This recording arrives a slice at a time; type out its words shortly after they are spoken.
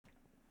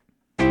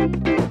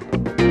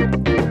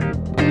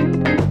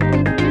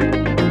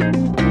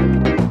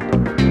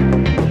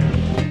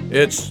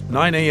It's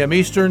 9 a.m.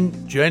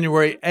 Eastern,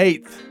 January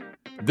 8th.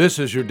 This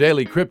is your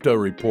daily crypto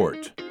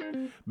report.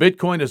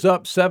 Bitcoin is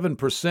up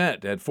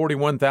 7% at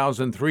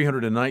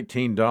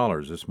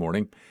 $41,319 this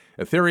morning.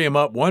 Ethereum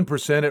up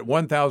 1% at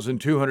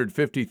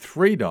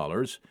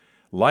 $1,253.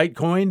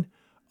 Litecoin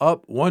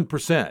up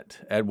 1%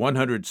 at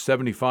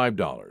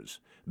 $175.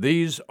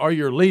 These are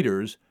your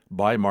leaders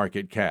by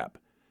market cap.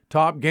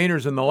 Top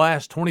gainers in the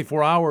last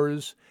 24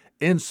 hours,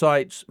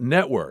 Insights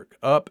Network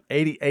up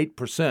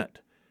 88%.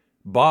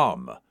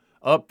 Bomb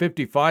up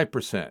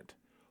 55%.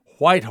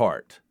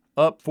 Whiteheart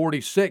up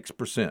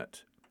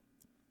 46%.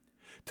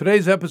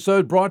 Today's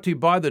episode brought to you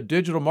by the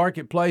digital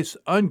marketplace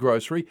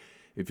Ungrocery.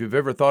 If you've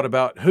ever thought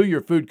about who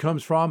your food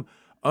comes from,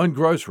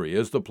 Ungrocery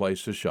is the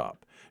place to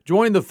shop.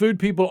 Join the food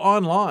people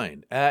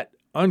online at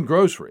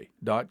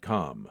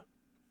ungrocery.com.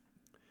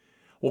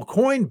 Well,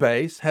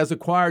 Coinbase has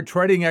acquired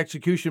trading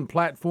execution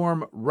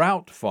platform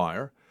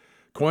Routefire.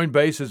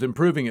 Coinbase is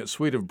improving its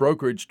suite of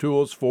brokerage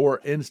tools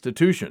for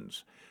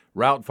institutions.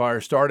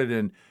 Routefire started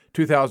in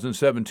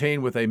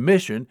 2017 with a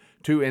mission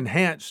to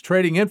enhance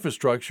trading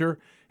infrastructure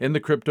in the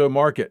crypto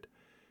market.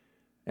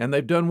 And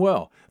they've done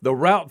well. The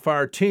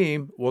Routefire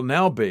team will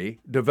now be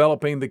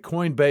developing the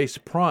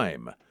Coinbase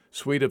Prime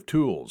suite of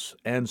tools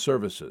and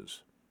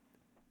services.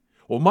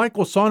 Well,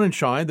 Michael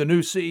Sonnenschein, the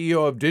new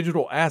CEO of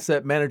digital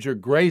asset manager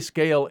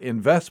Grayscale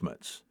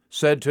Investments,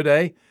 said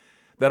today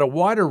that a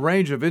wider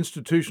range of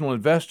institutional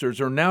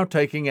investors are now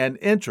taking an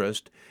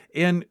interest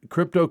in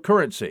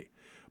cryptocurrency.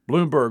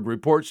 Bloomberg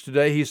reports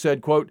today, he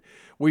said, quote,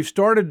 "We've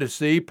started to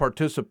see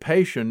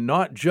participation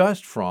not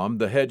just from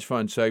the hedge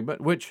fund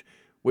segment, which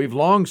we've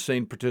long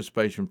seen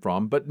participation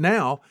from, but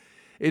now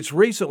it's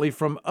recently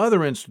from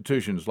other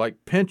institutions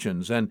like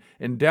pensions and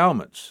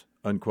endowments,"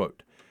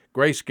 unquote.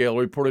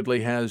 Grayscale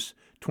reportedly has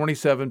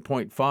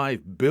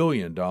 $27.5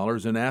 billion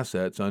in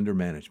assets under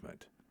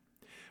management.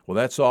 Well,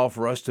 that's all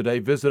for us today.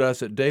 Visit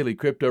us at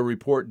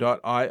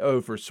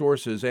dailycryptoreport.io for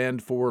sources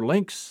and for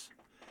links.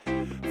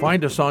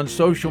 Find us on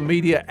social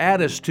media,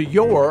 add us to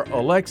your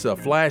Alexa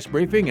Flash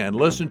Briefing, and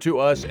listen to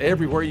us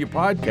everywhere you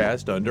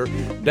podcast under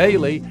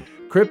Daily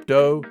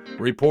Crypto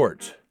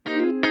Report.